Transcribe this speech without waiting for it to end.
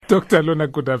Dr. Lorna,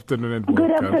 good afternoon and welcome.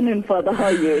 Good afternoon, Father. How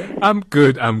are you? I'm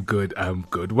good.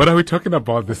 What are we talking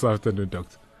about this afternoon,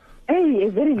 Doctor? Hey,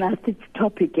 a very nasty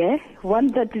topic, eh? One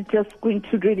that is just going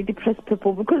to really depress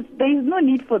people because there is no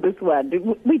need for this one.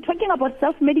 We're talking about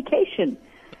self-medication.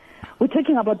 We're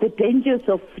talking about the dangers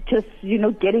of just,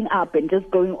 getting up and just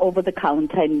going over the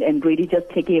counter and really just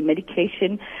taking a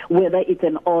medication, whether it's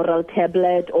an oral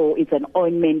tablet or it's an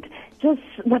ointment, just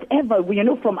whatever,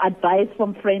 from advice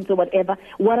from friends or whatever.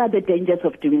 What are the dangers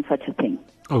of doing such a thing?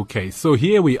 Okay, so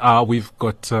here we are. We've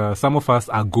got some of us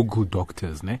are Google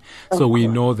doctors, ne? So we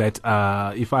know that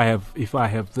if I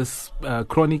have this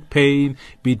chronic pain,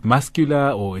 be it muscular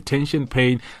or tension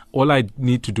pain, all I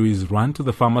need to do is run to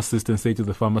the pharmacist and say to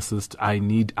the pharmacist, I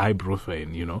need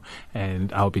ibuprofen,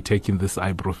 and I'll be taking this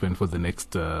ibuprofen for the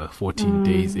next 14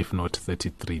 days, if not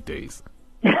 33 days.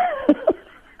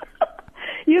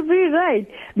 You're very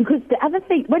right. Because the other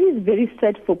thing, what is very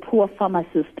sad for poor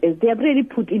pharmacists is they're really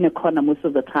put in a corner most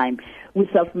of the time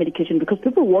with self-medication because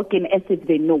people walk in as if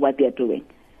they know what they're doing.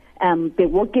 They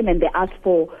walk in and they ask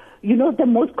for, the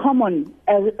most common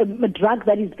drug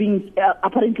that is being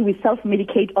apparently we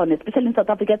self-medicate on, especially in South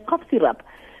Africa, is cough syrup.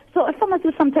 So a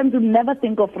pharmacist sometimes will never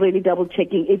think of really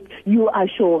double-checking if you are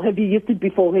sure. Have you used it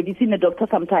before? Have you seen a doctor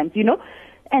sometimes,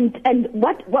 And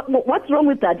what's wrong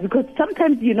with that? Because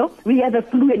sometimes, we have a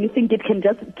flu and you think it can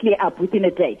just clear up within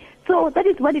a day. So that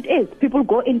is what it is. People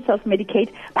go in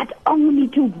self-medicate, but only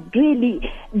to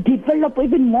really develop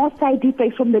even more side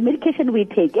effects from the medication we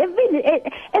take.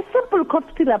 A simple cough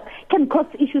syrup can cause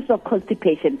issues of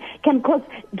constipation, can cause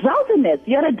drowsiness.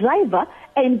 You're a driver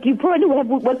and you probably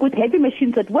work with heavy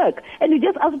machines at work, and you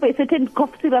just ask for a certain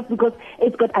cough syrup because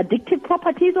it's got addictive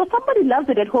properties, or somebody loves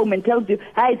it at home and tells you,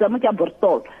 hi, it's a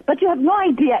Bortol. But you have no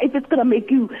idea if it's going to make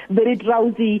you very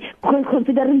drowsy,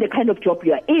 considering the kind of job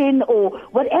you are in, or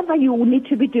whatever you need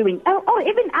to be doing, or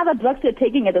even other drugs you're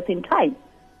taking at the same time.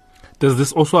 Does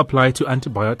this also apply to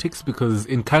antibiotics? Because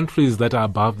in countries that are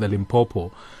above the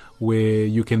Limpopo, where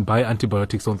you can buy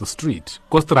antibiotics on the street,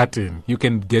 Kostratin, you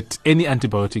can get any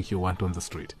antibiotic you want on the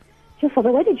street. Yes,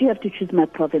 Father, why did you have to choose my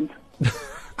province?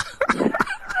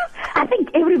 I think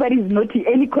everybody's naughty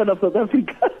any corner of South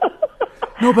Africa.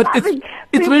 No, but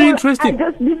it's very interesting.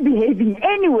 Are just misbehaving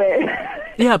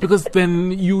anywhere. Yeah, because then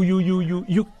you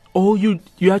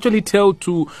actually tell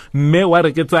to me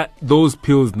those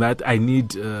pills that I need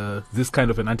this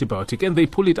kind of an antibiotic, and they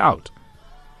pull it out.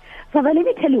 So let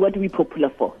me tell you what we're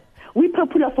popular for. We're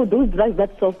popular for those drugs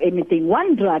that solve anything.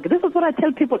 One drug, this is what I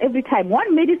tell people every time,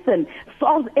 one medicine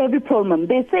solves every problem.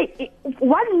 They say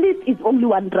one list is only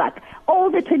one drug. All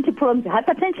the 20 problems,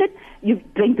 hypertension, you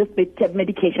drink this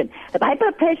medication.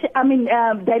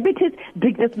 Diabetes,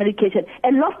 drink this medication.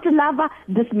 And lost liver,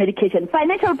 this medication.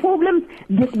 Financial problems,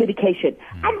 this medication.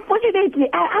 Unfortunately,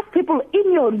 I ask people,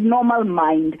 in your normal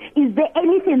mind, is there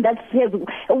anything that says,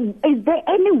 is there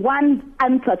any one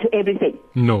answer to everything?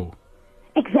 No.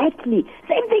 Exactly.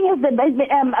 Same thing as the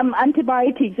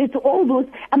antibiotics. It's all those.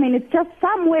 It's just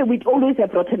somewhere we always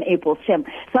have rotten apples.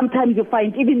 Sometimes you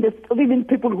find even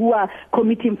people who are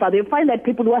committing further. You find that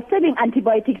people who are selling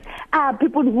antibiotics are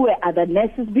people who were other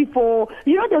nurses before.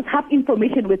 There's half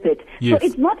information with it. Yes. So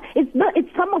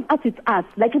it's some of us. It's us.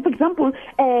 Like for example,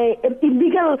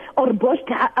 illegal or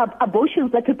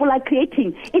abortions that people are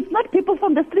creating. It's not people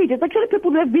from the street. It's actually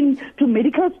people who have been to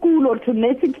medical school or to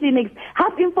nursing clinics.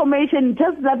 Half information.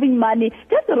 Just loving money,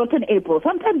 just a rotten apple.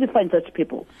 Sometimes you find such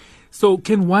people. So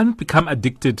can one become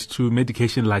addicted to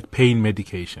medication like pain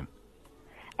medication?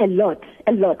 A lot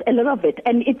of it.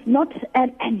 And it's not,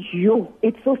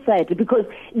 it's so sad because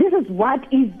this is what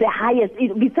is the highest.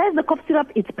 Besides the cough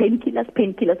syrup, it's painkillers.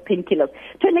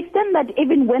 To an extent that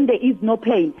even when there is no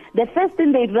pain, the first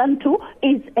thing they run to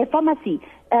is a pharmacy.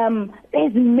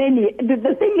 There's many.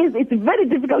 The thing is, it's very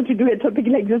difficult to do a topic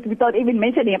like this without even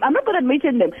mentioning them. I'm not going to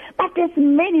mention them, but there's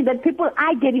many that people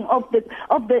are getting off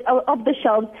the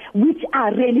shelves, which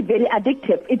are really very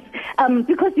addictive. It's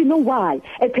because you know why?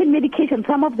 A pain medication.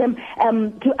 Some of them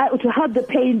to help the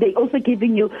pain, they also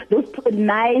giving you those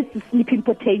nice sleeping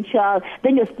potential.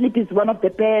 Then your sleep is one of the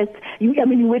best. You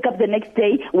wake up the next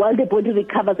day while the body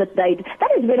recovers at night.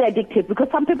 That is very addictive because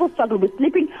some people struggle with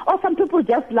sleeping, or some people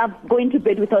just love going to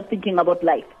bed without thinking about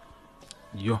life.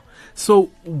 Yeah. So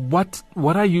what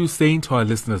are you saying to our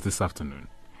listeners this afternoon?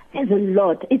 There's a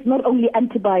lot. It's not only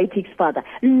antibiotics, Father.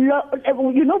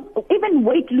 Even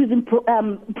weight-losing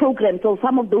programs or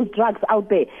some of those drugs out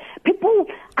there. People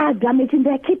are damaging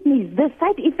their kidneys. There's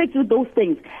side effects with those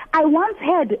things. I once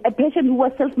had a patient who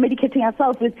was self-medicating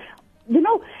herself with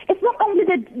it's not only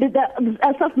the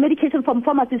self-medication from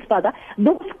pharmacies, Father.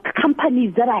 Those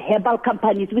companies that are herbal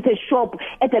companies with a shop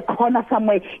at a corner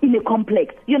somewhere in a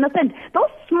complex. You understand? Those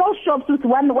small shops with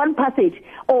one passage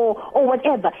or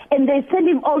whatever, and they're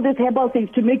selling all these herbal things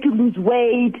to make you lose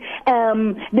weight.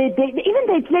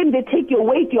 They claim they take your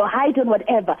weight, your height, and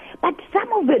whatever. But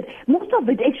most of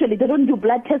it actually, they don't do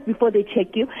blood tests before they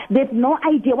check you. They have no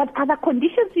idea what other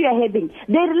conditions you are having.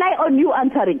 They rely on you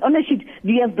answering on a sheet.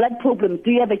 Do you have blood problems?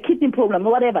 Do you have a kidney problem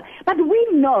or whatever? But we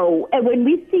know when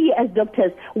we see as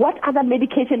doctors what other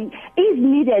medication is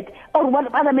needed or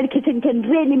what other medication can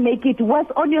really make it worse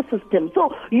on your system.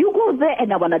 So you go there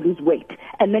and I want to lose weight.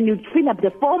 And then you fill up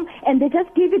the form and they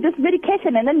just give you this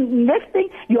medication. And then next thing,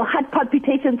 your heart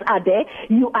palpitations are there.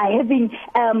 You are having,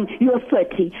 you're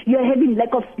sweaty. You're having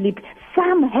lack of sleep.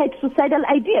 Some had suicidal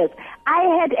ideas. I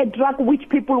had a drug which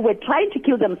people were trying to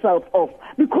kill themselves off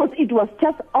because it was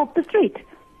just off the street.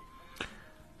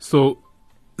 So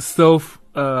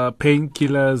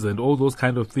painkillers and all those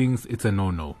kind of things, it's a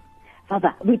no-no.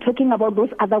 Father, we're talking about those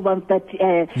other ones that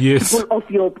yes. people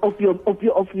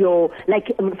of your like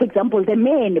for example the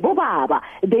men, bobaba,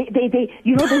 they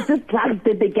there's this drugs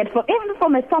that they get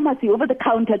from a pharmacy over the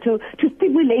counter to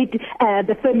stimulate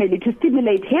the family, to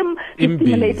stimulate him, to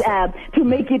stimulate to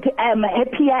make it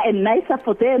happier and nicer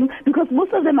for them, because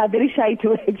most of them are very shy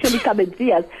to actually come and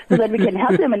see us so that we can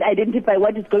help them and identify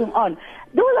what is going on.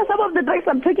 Those are some of the drugs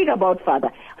I'm talking about,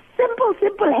 Father.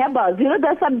 Simple herbals.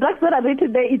 There's some drugs that are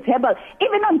written there, it's herbal.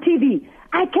 Even on TV.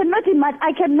 I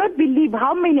cannot believe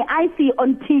how many I see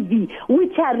on TV,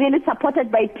 which are really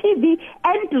supported by TV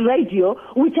and radio,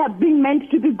 which are being meant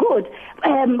to be good.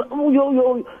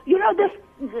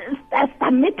 This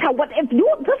Stamita, whatever,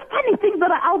 those funny things that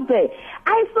are out there.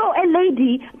 I saw a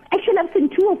lady, actually I've seen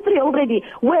 2 or 3 already,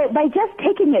 where by just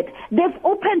taking it, they've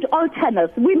opened all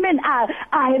channels. Women are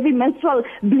having menstrual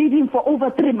bleeding for over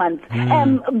 3 months.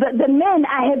 The men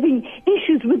are having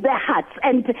issues with their hearts,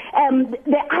 and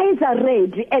their eyes are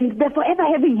red, and they're forever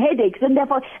having headaches, and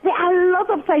therefore there are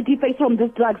lots of side effects from these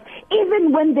drugs,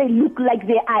 even when they look like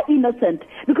they are innocent.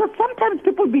 Because sometimes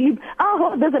people believe,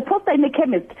 there's a poster in the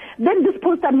chemist, then this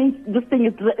poster means this thing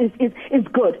is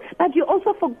good. But you're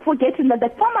also forgetting that the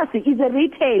pharmacy is a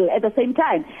retail at the same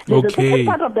time. There's a second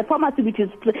part of the pharmacy which is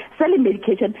selling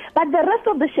medication, but the rest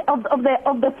of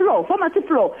the floor, pharmacy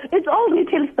floor, it's all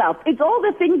retail stuff. It's all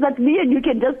the things that me and you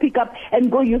can just pick up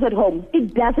and go use at home.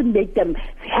 It doesn't make them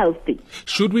healthy.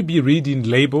 Should we be reading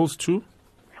labels too?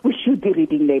 We should be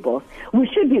reading labels. We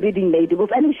should be reading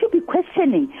labels, and we should be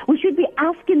questioning. We should be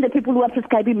asking the people who are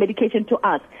prescribing medication to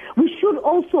us. We should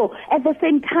also, at the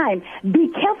same time,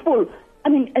 be careful. I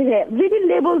mean, reading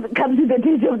labels comes in the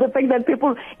danger of the fact that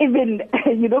people even,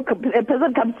 a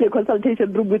person comes to a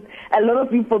consultation room with a lot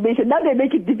of information. Now they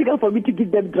make it difficult for me to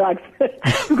give them drugs.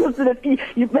 Because the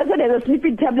person has a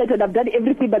sleeping tablet and I've done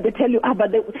everything, but they tell you,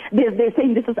 but they're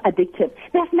saying this is addictive.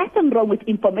 There's nothing wrong with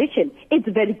information. It's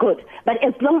very good. But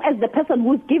as long as the person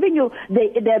who's giving you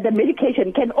the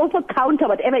medication can also counter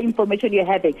whatever information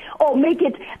you're having, or make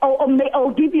it,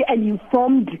 or give you an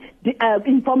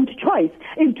informed choice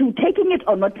into taking it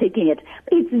or not taking it.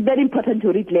 It's very important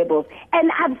to read labels.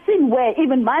 And I've seen where,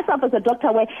 even myself as a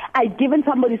doctor, where I've given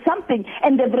somebody something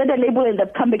and they've read a label and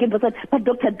they've come back and said, but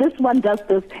doctor, this one does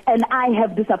this and I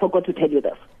have this, I forgot to tell you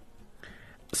this.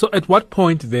 So at what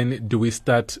point then do we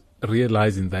start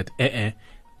realizing that I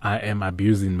am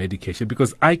abusing medication?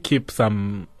 Because I keep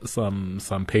some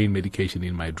pain medication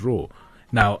in my drawer.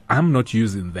 Now, I'm not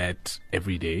using that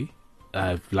every day.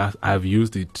 I've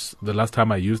used it. The last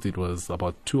time I used it was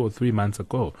about 2 or 3 months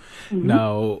ago. Mm-hmm.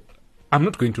 Now, I'm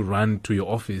not going to run to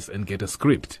your office and get a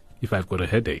script if I've got a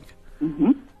headache.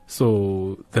 Mm-hmm.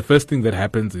 So the first thing that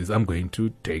happens is I'm going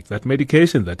to take that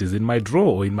medication that is in my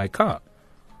drawer or in my car.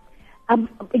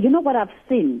 You know what I've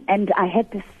seen, and I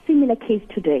had this similar case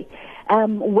today,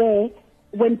 where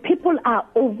when people are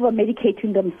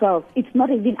over-medicating themselves, it's not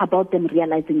even about them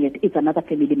realizing it. It's another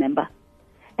family member.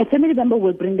 A family member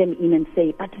will bring them in and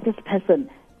say, but this person,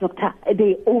 doctor,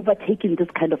 they're overtaking this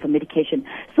kind of a medication.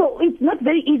 So it's not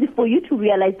very easy for you to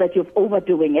realize that you're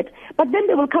overdoing it. But then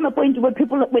there will come a point where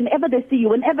people, whenever they see you,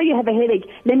 whenever you have a headache,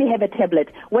 let me have a tablet.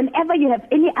 Whenever you have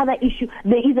any other issue,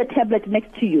 there is a tablet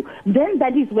next to you. Then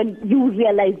that is when you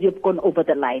realize you've gone over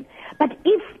the line. But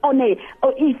if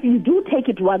you do take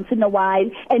it once in a while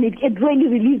and it really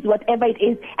relieves whatever it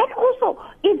is, and also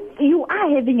if you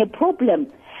are having a problem,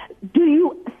 do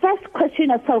you first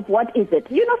question yourself, what is it?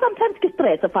 Sometimes it's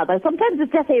stress, Father. Sometimes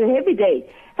it's just a heavy day.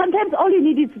 Sometimes all you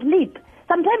need is sleep.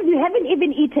 Sometimes you haven't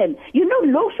even eaten. You know,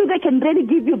 low sugar can really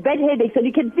give you bad headaches and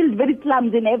you can feel very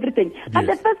clumsy and everything. But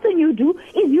the first thing you do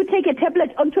is you take a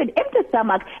tablet onto an empty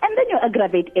stomach and then you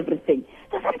aggravate everything.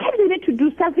 So sometimes you need to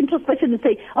do self-introspection and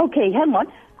say, okay, hang on,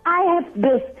 I have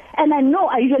this, and I know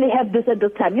I usually have this at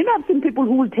this time. You know, I've seen people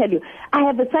who will tell you, I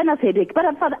have a sinus headache, but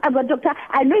doctor,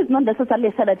 I know it's not necessarily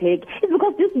a sinus headache. It's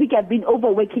because this week I've been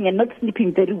overworking and not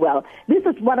sleeping very well. This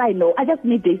is what I know. I just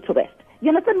need days to rest. You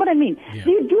understand what I mean? Yeah.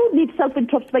 So you do need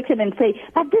self-introspection and say,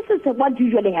 but this is what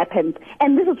usually happens,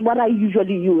 and this is what I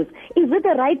usually use. Is it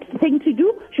the right thing to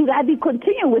do? Should I be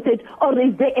continue with it, or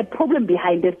is there a problem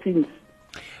behind the scenes?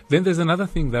 Then there's another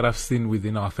thing that I've seen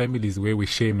within our families where we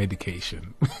share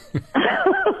medication. I've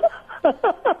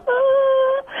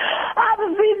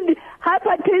seen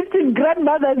hypertensive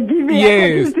grandmothers giving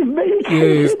hypertensive medication.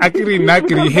 Yes, Akiri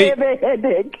Nakiri, hey,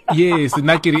 headache. yes,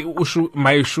 Nakiri,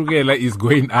 my sugar is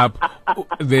going up.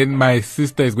 Then my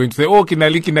sister is going to say, oh,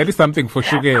 kinali something for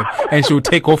sugar, and she will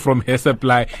take off from her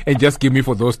supply and just give me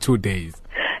for those 2 days.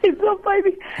 It's so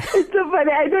funny. It's so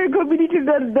funny. I know a community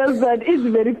that does that. It's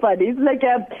very funny. It's like,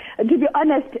 to be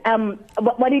honest,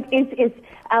 what it is,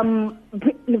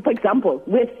 for example,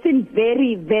 we've seen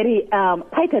very, very,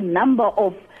 quite a number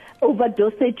of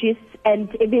overdosages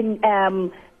and even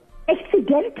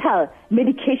accidental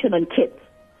medication on kids.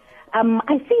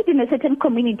 I see it in a certain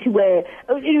community where,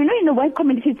 you know, in a white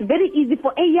community, it's very easy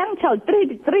for a young child,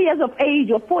 3 years of age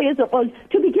or 4 years of age,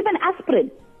 to be given aspirin.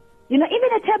 You know,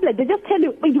 even a tablet, they just tell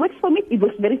you, it works for me, it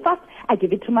works very fast, I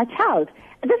give it to my child.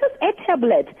 This is a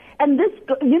tablet, and this,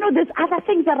 you know, there's other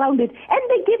things around it, and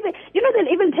they give it, you know, they'll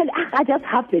even tell you, I just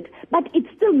have it, but it's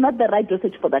still not the right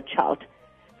dosage for that child.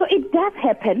 So it does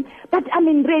happen, but I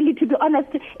mean, really, to be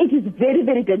honest, it is very,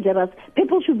 very dangerous.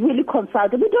 People should really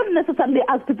consult. We don't necessarily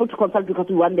ask people to consult because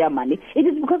we want their money. It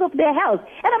is because of their health.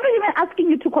 And I'm not even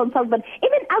asking you to consult, but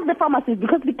even ask the pharmacist,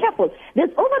 because be careful. There's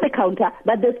over-the-counter,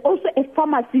 but there's also a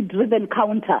pharmacy-driven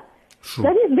counter. True.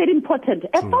 That is very important.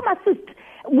 A pharmacist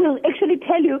will actually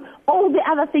tell you all the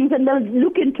other things and they'll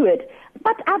look into it.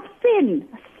 But I've seen,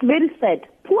 very sad,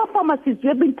 poor pharmacists who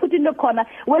have been put in the corner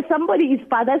where somebody is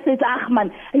father says,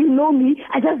 man, you know me,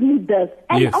 I just need this.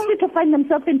 And only to find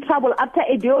themselves in trouble after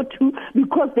a day or two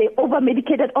because they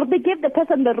over-medicated or they gave the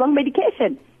person the wrong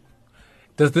medication.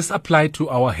 Does this apply to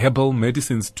our herbal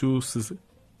medicines too, Sisi?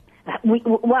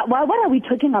 What are we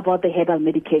talking about the herbal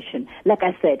medication? Like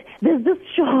I said, there's this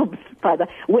shops, Father,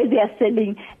 where they are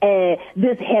selling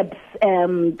these herbs.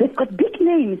 They've got big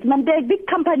names, man. They're big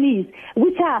companies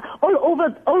which are all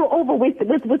over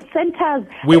with centers.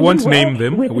 We won't name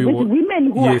them. With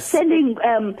women who are selling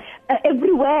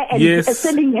everywhere and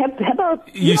selling herbal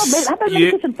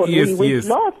medication for weight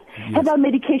loss, herbal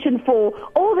medication for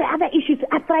all the other issues,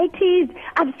 arthritis.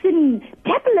 I've seen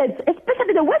tablets,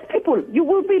 especially the West people. You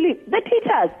will believe the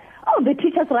teachers. Oh, the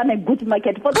teachers run a good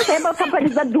market. For those herbal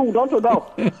companies that do not know,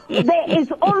 there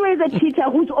is always a teacher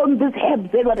who's on these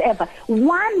herbs and whatever.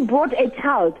 One brought a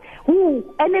child who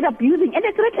ended up using, and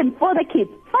it's written for the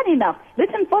kids. Funny enough,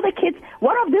 written for the kids.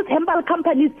 One of these herbal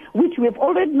companies, which we've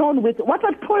already known with what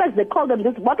products they call them,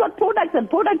 this what products and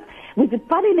products with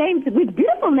funny names, with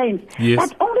beautiful names,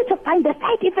 but only to find the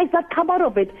side effects that come out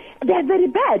of it. They're very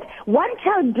bad. One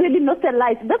child really lost their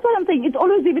life. That's what I'm saying. It's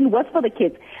always even worse for the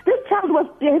kids. This child was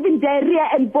having diarrhea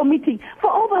and vomiting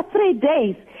for over 3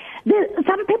 days.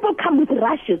 Some people come with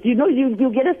rashes. You know, you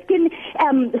get the skin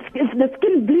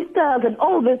blisters and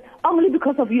all this only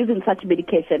because of using such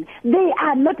medication. They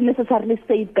are not necessarily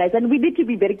safe, guys, and we need to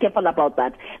be very careful about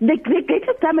that. The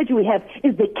greatest damage we have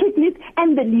is the kidneys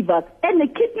and the livers. And the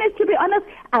kidneys, to be honest,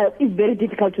 is very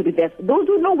difficult to reverse. Those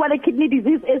who know what a kidney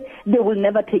disease is, they will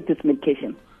never take this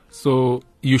medication. So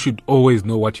you should always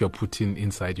know what you're putting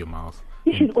inside your mouth.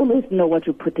 You should always know what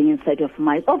you're putting inside your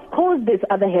mouth. Of course, there's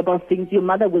other herbal things. Your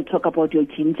mother will talk about your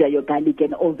ginger, your garlic,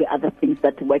 and all the other things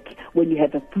that work when you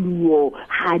have a flu or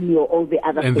honey or all the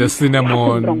other things. And the cinnamon.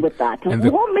 Nothing wrong with that. And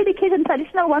home medication,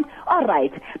 traditional ones, all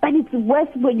right. But it's worse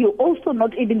when you're also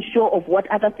not even sure of what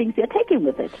other things you're taking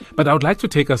with it. But I would like to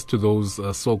take us to those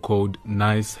so-called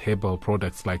nice herbal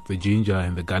products like the ginger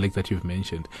and the garlic that you've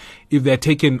mentioned. If they're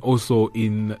taken also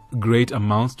in great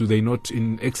amounts, do they not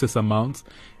in excess amounts?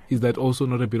 Is that also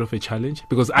not a bit of a challenge?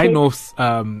 Because I know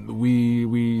somebody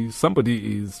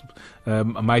is,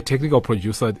 my technical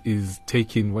producer is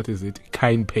taking, what is it,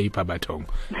 kind paper batong.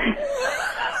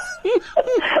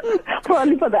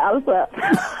 Probably for the ulcer.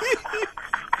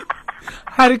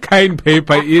 How kind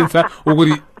paper is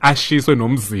ashiso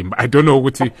nomzimba. I don't know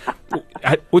what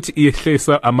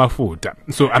iyehlisa amafutha.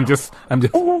 So I'm just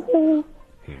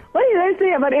What did I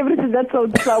say about everything that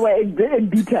sounds sour and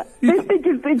bitter? They think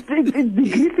it's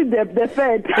decreasing the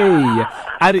fat.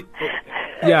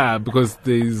 Yeah, because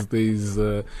there's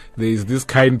this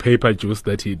kind paper juice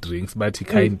that he drinks, but he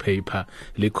kind paper,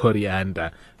 le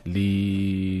coriander,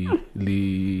 le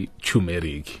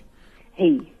turmeric.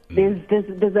 Hey.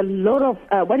 There's a lot of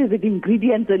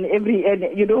ingredients and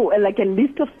like a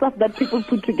list of stuff that people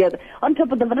put together. On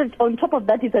top of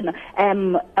that is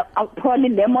probably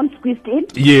lemon squeezed in.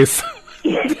 Yes.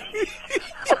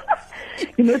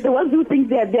 The ones who think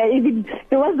they're even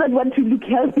the ones that want to look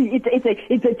healthy.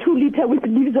 It's a 2 liter with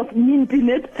leaves of mint in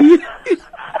it.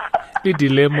 The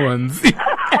lemons. With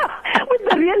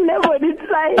the real lemon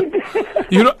inside.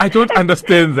 I don't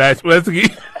understand that.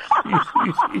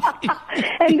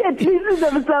 And they please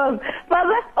themselves.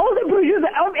 Father, all the producers,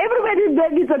 everybody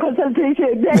there needs a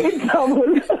consultation. They're in trouble.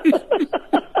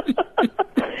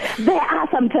 There are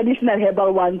some traditional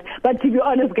herbal ones, but to be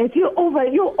honest, guys, you're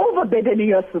overburdening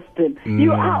your system.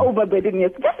 You are overburdening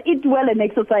it. Just eat well and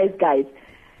exercise, guys.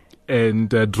 And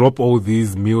drop all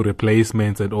these meal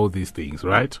replacements and all these things,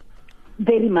 right?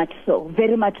 Very much so,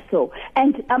 very much so.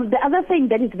 And the other thing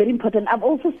that is very important, I've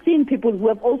also seen people who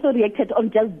have also reacted on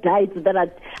just diets that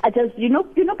are just,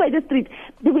 by the street.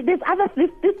 There's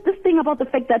this thing about the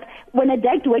fact that when a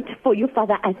diet worked for you,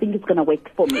 Father, I think it's going to work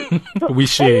for me. So, we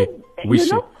share.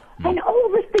 And all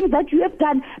these things that you have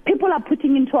done, people are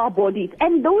putting into our bodies.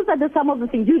 And those are some of the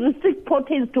things. You restrict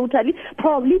proteins totally,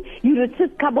 probably. You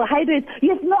restrict carbohydrates. You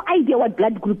have no idea what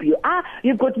blood group you are.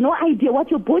 You've got no idea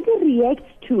what your body reacts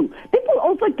to. People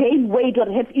also gain weight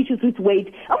or have issues with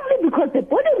weight only because the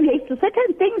body reacts to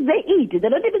certain things they eat. They're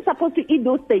not even supposed to eat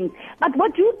those things. But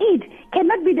what you eat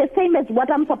cannot be the same as what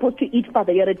I'm supposed to eat,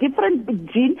 Father. You're a different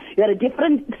gene. You're a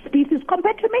different species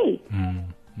compared to me.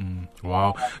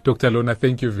 Wow. Dr. Lorna,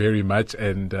 thank you very much.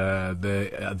 And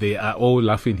they are all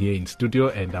laughing here in studio,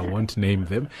 and I won't name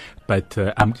them, but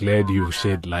I'm glad you've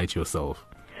shed light yourself.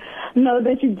 No,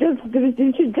 they should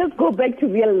just go back to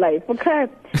real life, okay?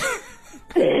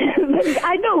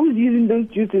 I know who's using those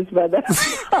juices, brother.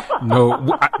 No,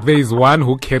 there is one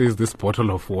who carries this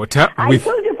bottle of water. I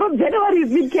told you from January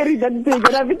he's been carrying that thing,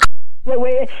 and I've been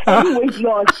away any weight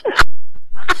loss.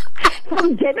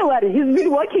 From January, he's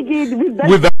been working in with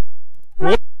that.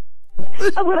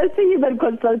 I'm going to see him and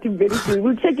consult him very soon.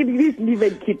 We'll check in his liver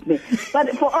and kidney. But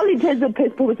for all intents and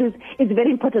purposes, it's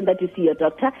very important that you see your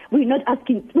doctor. We're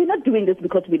not doing this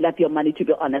because we love your money, to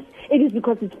be honest. It is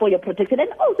because it's for your protection.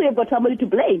 And also you've got somebody to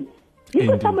blame. You've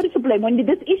got somebody to blame. When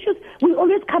there's issues, we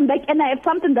always come back, and I have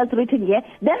something that's written here.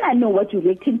 Then I know what you're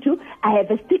reacting to. I have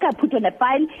a sticker I put on a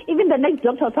file. Even the next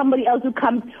doctor or somebody else who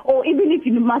comes, or even if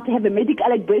you must have a medical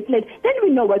alert bracelet, then we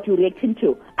know what you're reacting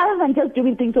to. Other than just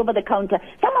doing things over the counter.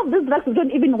 Some of these drugs we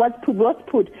don't even was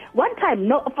put. One time,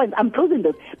 no offense, I'm closing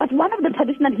this, but one of the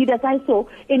traditional healers I saw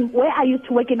in where I used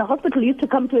to work in a hospital, used to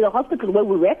come to the hospital where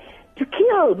we were to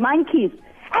kill monkeys.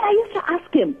 And I used to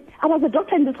ask him, I was a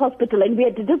doctor in this hospital, and we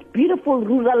had this beautiful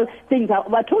rural things.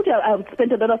 I told you I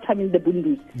spent a lot of time in the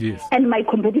Bundus. Yes. And my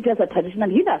competitors are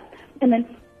traditional healers. And then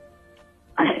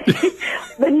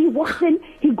when he walks in,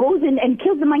 he goes in and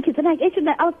kills the monkeys. And I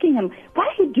actually asking him, what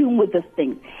are you doing with this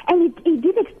thing? And he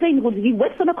did explain what he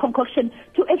works on a concoction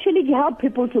to actually help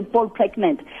people to fall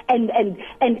pregnant and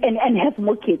have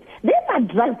more kids. These are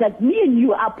drugs that me and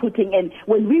you are putting in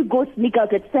when we go sneak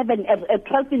out at 12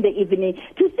 in the evening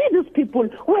to see these people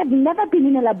who have never been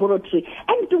in a laboratory.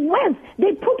 And worse,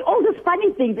 they put all these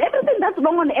funny things. Everything that's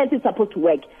wrong on earth is supposed to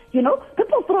work.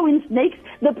 People throw in snakes,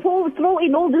 they throw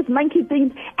in all these monkey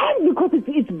things, and because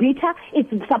it's bitter, it's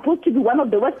supposed to be one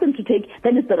of the worst things to take,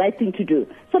 then it's the right thing to do.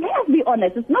 So let us be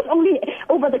honest, it's not only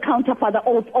over-the-counter, Father,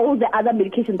 of all the other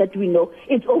medications that we know,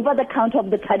 it's over-the-counter of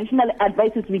the traditional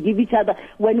advices we give each other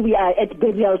when we are at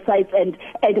burial sites and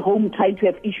at home trying to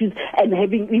have issues and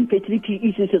having infertility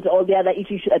issues and all the other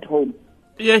issues at home.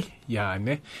 Yeah,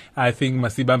 I think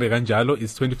Masibambe Ganjalo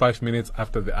is 25 minutes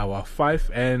after the hour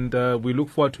 5, and we look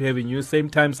forward to having you same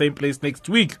time, same place next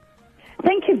week.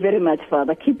 Thank you very much,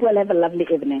 Father. Keep well. Have a lovely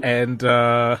evening. And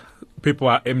people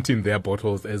are emptying their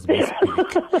bottles as we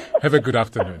speak. Have a good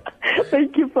afternoon.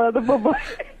 Thank you, Father. Bye-bye.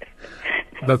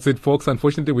 That's it, folks.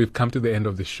 Unfortunately, we've come to the end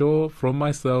of the show. From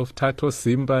myself, Tato,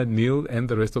 Simba, Neil, and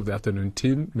the rest of the afternoon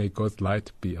team, may God's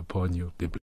light be upon you. Be blessed.